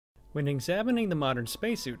When examining the modern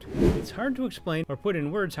spacesuit, it's hard to explain or put in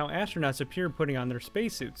words how astronauts appear putting on their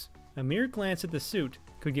spacesuits. A mere glance at the suit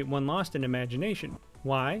could get one lost in imagination.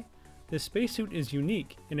 Why? The spacesuit is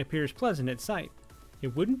unique and appears pleasant at sight.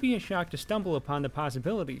 It wouldn't be a shock to stumble upon the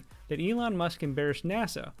possibility that Elon Musk embarrassed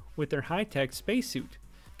NASA with their high-tech spacesuit.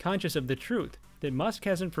 Conscious of the truth that Musk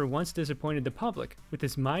hasn't for once disappointed the public with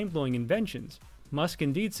his mind-blowing inventions, Musk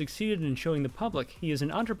indeed succeeded in showing the public he is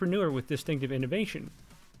an entrepreneur with distinctive innovation.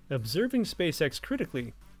 Observing SpaceX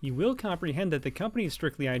critically, you will comprehend that the company is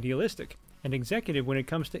strictly idealistic and executive when it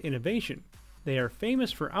comes to innovation. They are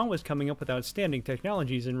famous for always coming up with outstanding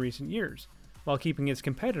technologies in recent years, while keeping its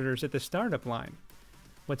competitors at the startup line.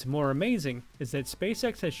 What's more amazing is that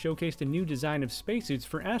SpaceX has showcased a new design of spacesuits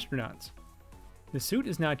for astronauts. The suit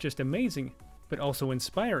is not just amazing, but also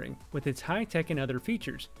inspiring, with its high-tech and other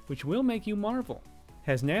features, which will make you marvel.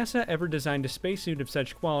 Has NASA ever designed a spacesuit of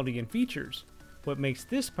such quality and features? What makes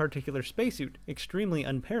this particular spacesuit extremely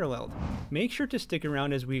unparalleled? Make sure to stick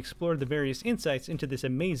around as we explore the various insights into this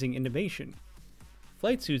amazing innovation.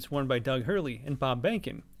 Flight suits worn by Doug Hurley and Bob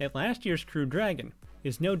Behnken at last year's Crew Dragon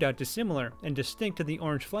is no doubt dissimilar and distinct to the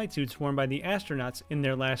orange flight suits worn by the astronauts in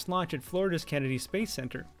their last launch at Florida's Kennedy Space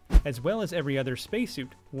Center, as well as every other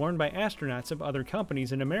spacesuit worn by astronauts of other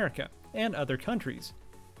companies in America and other countries.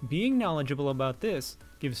 Being knowledgeable about this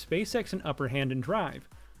gives SpaceX an upper hand and drive,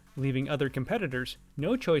 leaving other competitors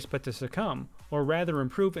no choice but to succumb, or rather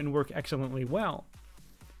improve and work excellently well.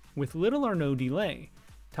 With little or no delay,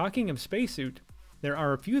 talking of spacesuit, there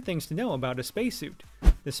are a few things to know about a spacesuit.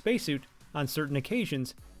 The spacesuit, on certain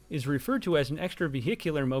occasions, is referred to as an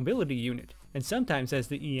extravehicular mobility unit, and sometimes as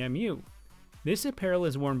the EMU. This apparel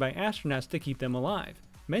is worn by astronauts to keep them alive,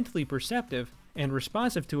 mentally perceptive, and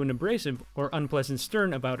responsive to an abrasive or unpleasant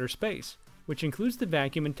stern of outer space, which includes the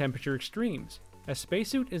vacuum and temperature extremes. A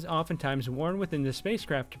spacesuit is oftentimes worn within the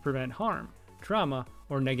spacecraft to prevent harm, trauma,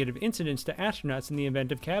 or negative incidents to astronauts in the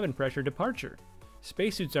event of cabin pressure departure.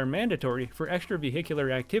 Spacesuits are mandatory for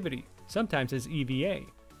extravehicular activity, sometimes as EVA,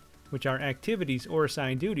 which are activities or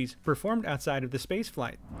assigned duties performed outside of the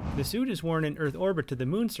spaceflight. The suit is worn in Earth orbit to the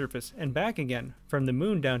moon surface and back again, from the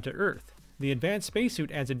moon down to Earth. The advanced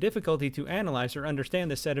spacesuit adds a difficulty to analyze or understand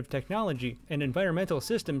the set of technology and environmental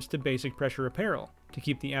systems to basic pressure apparel, to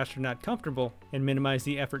keep the astronaut comfortable and minimize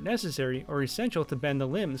the effort necessary or essential to bend the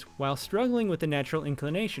limbs while struggling with the natural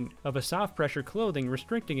inclination of a soft pressure clothing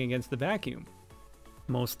restricting against the vacuum.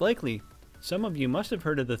 Most likely, some of you must have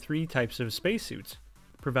heard of the three types of spacesuits,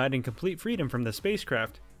 providing complete freedom from the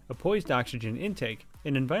spacecraft, a poised oxygen intake,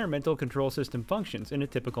 and environmental control system functions in a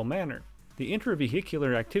typical manner. The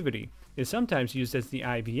intravehicular activity is sometimes used as the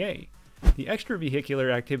IVA. The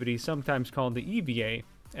extravehicular activity, sometimes called the EVA,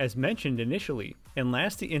 as mentioned initially, and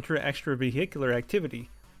last the intra-extravehicular activity,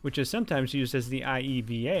 which is sometimes used as the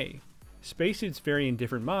IEVA. Spacesuits vary in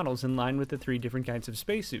different models in line with the three different kinds of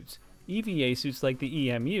spacesuits. EVA suits like the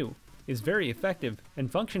EMU is very effective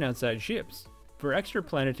and function outside ships, for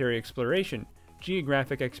extraplanetary exploration,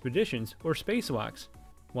 geographic expeditions, or spacewalks,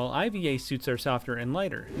 while IVA suits are softer and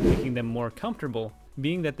lighter, making them more comfortable,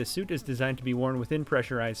 being that the suit is designed to be worn within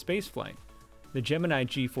pressurized spaceflight. The Gemini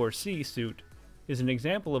G4C suit is an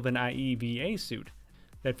example of an IEVA suit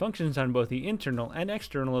that functions on both the internal and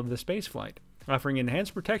external of the spaceflight, offering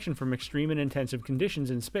enhanced protection from extreme and intensive conditions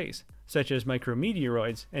in space, such as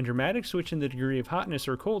micrometeoroids and dramatic switch in the degree of hotness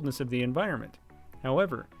or coldness of the environment.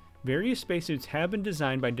 However, various spacesuits have been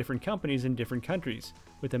designed by different companies in different countries,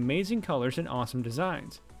 with amazing colors and awesome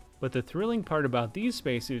designs. But the thrilling part about these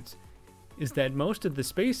spacesuits is that most of the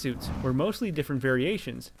spacesuits were mostly different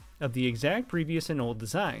variations of the exact previous and old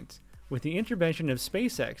designs. With the intervention of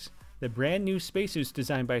SpaceX, the brand new spacesuits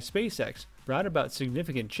designed by SpaceX brought about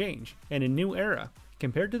significant change and a new era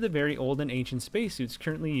compared to the very old and ancient spacesuits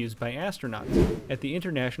currently used by astronauts at the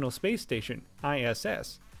International Space Station,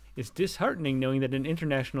 ISS. It's disheartening knowing that an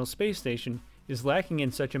International Space Station is lacking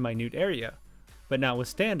in such a minute area. But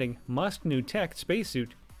notwithstanding, Musk's new tech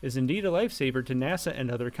spacesuit is indeed a lifesaver to NASA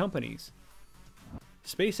and other companies.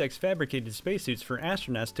 SpaceX fabricated spacesuits for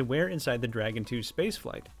astronauts to wear inside the Dragon 2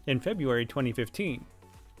 spaceflight in February 2015.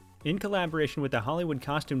 In collaboration with the Hollywood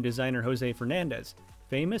costume designer Jose Fernandez,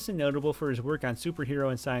 famous and notable for his work on superhero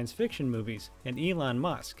and science fiction movies, and Elon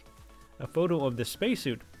Musk. A photo of the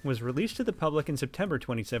spacesuit was released to the public in September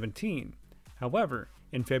 2017. However,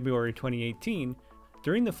 in February 2018,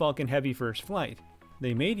 during the Falcon Heavy first flight,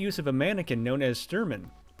 they made use of a mannequin known as Sturman,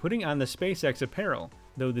 putting on the SpaceX apparel,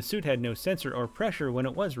 though the suit had no sensor or pressure when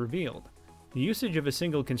it was revealed. The usage of a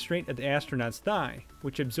single constraint at the astronaut's thigh,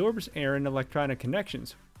 which absorbs air and electronic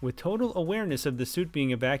connections, with total awareness of the suit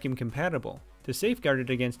being vacuum compatible, to safeguard it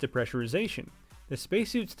against depressurization. The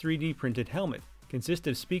spacesuit's 3D printed helmet consists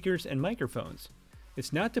of speakers and microphones.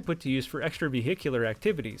 It's not to put to use for extravehicular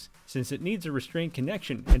activities, since it needs a restrained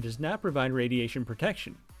connection and does not provide radiation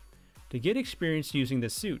protection. To get experience using the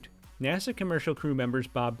suit, NASA commercial crew members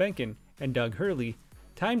Bob Behnken and Doug Hurley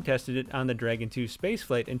time-tested it on the Dragon 2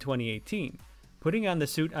 spaceflight in 2018, putting on the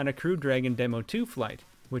suit on a Crew Dragon Demo 2 flight,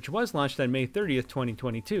 which was launched on May 30th,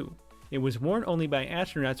 2022. It was worn only by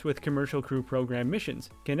astronauts with commercial crew program missions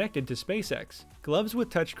connected to SpaceX. Gloves with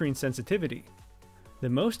touchscreen sensitivity. The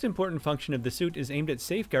most important function of the suit is aimed at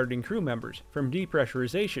safeguarding crew members from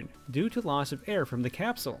depressurization due to loss of air from the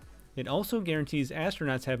capsule. It also guarantees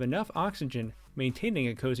astronauts have enough oxygen, maintaining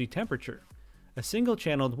a cozy temperature. A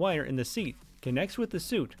single-channeled wire in the seat connects with the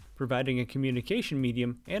suit, providing a communication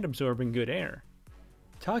medium and absorbing good air.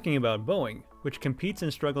 Talking about Boeing, which competes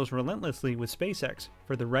and struggles relentlessly with SpaceX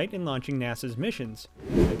for the right in launching NASA's missions,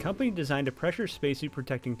 the company designed a pressure spacesuit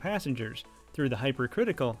protecting passengers through the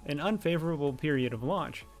hypercritical and unfavorable period of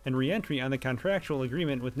launch and re-entry on the contractual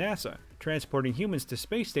agreement with NASA, transporting humans to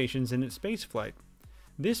space stations in its spaceflight.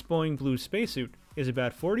 This Boeing Blue spacesuit is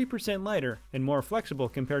about 40% lighter and more flexible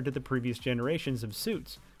compared to the previous generations of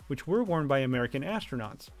suits, which were worn by American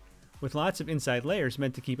astronauts. With lots of inside layers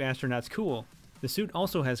meant to keep astronauts cool, the suit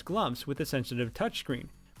also has gloves with a sensitive touchscreen,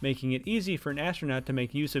 making it easy for an astronaut to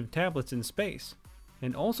make use of tablets in space.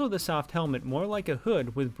 And also the soft helmet more like a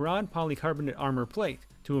hood with broad polycarbonate armor plate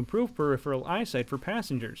to improve peripheral eyesight for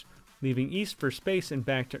passengers, leaving east for space and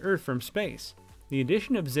back to Earth from space. The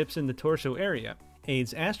addition of zips in the torso area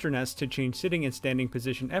aids astronauts to change sitting and standing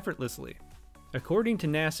position effortlessly. According to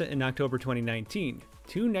NASA in October 2019,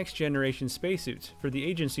 2 next-generation spacesuits for the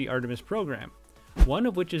agency Artemis program, one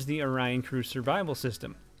of which is the Orion Crew Survival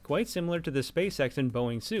System, quite similar to the SpaceX and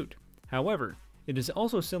Boeing suit. However, it is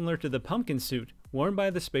also similar to the Pumpkin suit worn by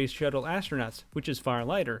the Space Shuttle astronauts, which is far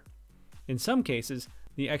lighter. In some cases,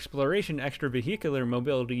 the Exploration Extravehicular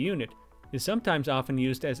Mobility Unit is sometimes often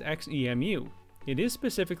used as XEMU. It is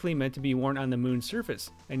specifically meant to be worn on the moon's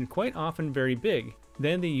surface, and quite often very big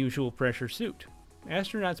than the usual pressure suit.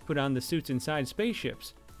 Astronauts put on the suits inside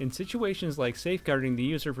spaceships, in situations like safeguarding the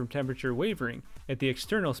user from temperature wavering at the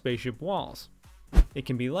external spaceship walls. It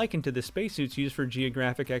can be likened to the spacesuits used for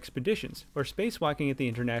geographic expeditions or spacewalking at the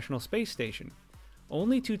International Space Station.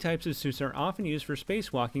 Only 2 types of suits are often used for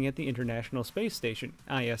spacewalking at the International Space Station,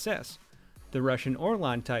 ISS. The Russian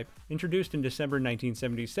Orlan type, introduced in December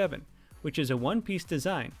 1977, which is a one-piece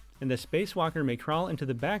design, and the spacewalker may crawl into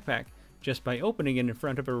the backpack just by opening it in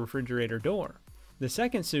front of a refrigerator door. The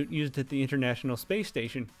second suit used at the International Space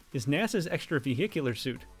Station is NASA's extravehicular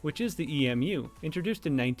suit, which is the EMU, introduced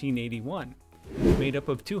in 1981. Made up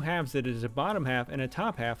of 2 halves that is a bottom half and a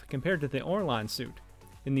top half compared to the Orlan suit.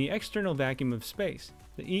 In the external vacuum of space,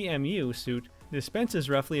 the EMU suit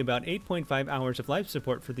dispenses roughly about 8.5 hours of life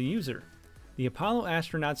support for the user. The Apollo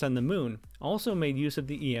astronauts on the moon also made use of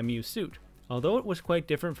the EMU suit, although it was quite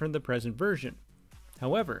different from the present version.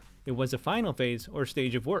 However, it was a final phase or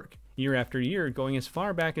stage of work, year after year going as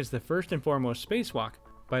far back as the first and foremost spacewalk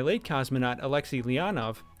by late cosmonaut Alexei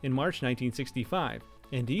Leonov in March 1965.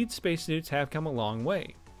 Indeed, spacesuits have come a long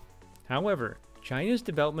way. However, China's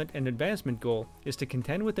development and advancement goal is to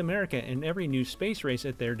contend with America in every new space race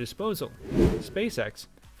at their disposal. SpaceX,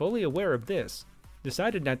 fully aware of this,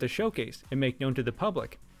 decided not to showcase and make known to the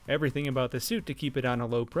public everything about the suit to keep it on a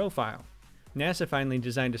low profile. NASA finally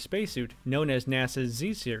designed a spacesuit known as NASA's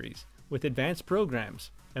Z Series, with advanced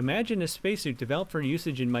programs. Imagine a spacesuit developed for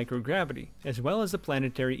usage in microgravity, as well as the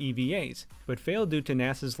planetary EVAs, but failed due to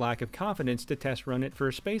NASA's lack of confidence to test run it for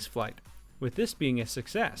a spaceflight. With this being a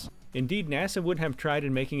success, indeed NASA would have tried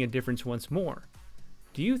in making a difference once more.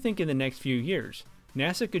 Do you think in the next few years,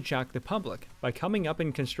 NASA could shock the public by coming up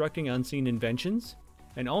and constructing unseen inventions?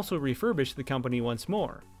 And also refurbish the company once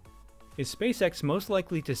more? Is SpaceX most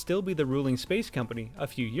likely to still be the ruling space company a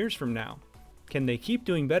few years from now? Can they keep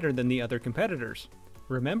doing better than the other competitors?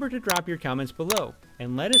 Remember to drop your comments below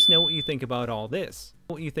and let us know what you think about all this.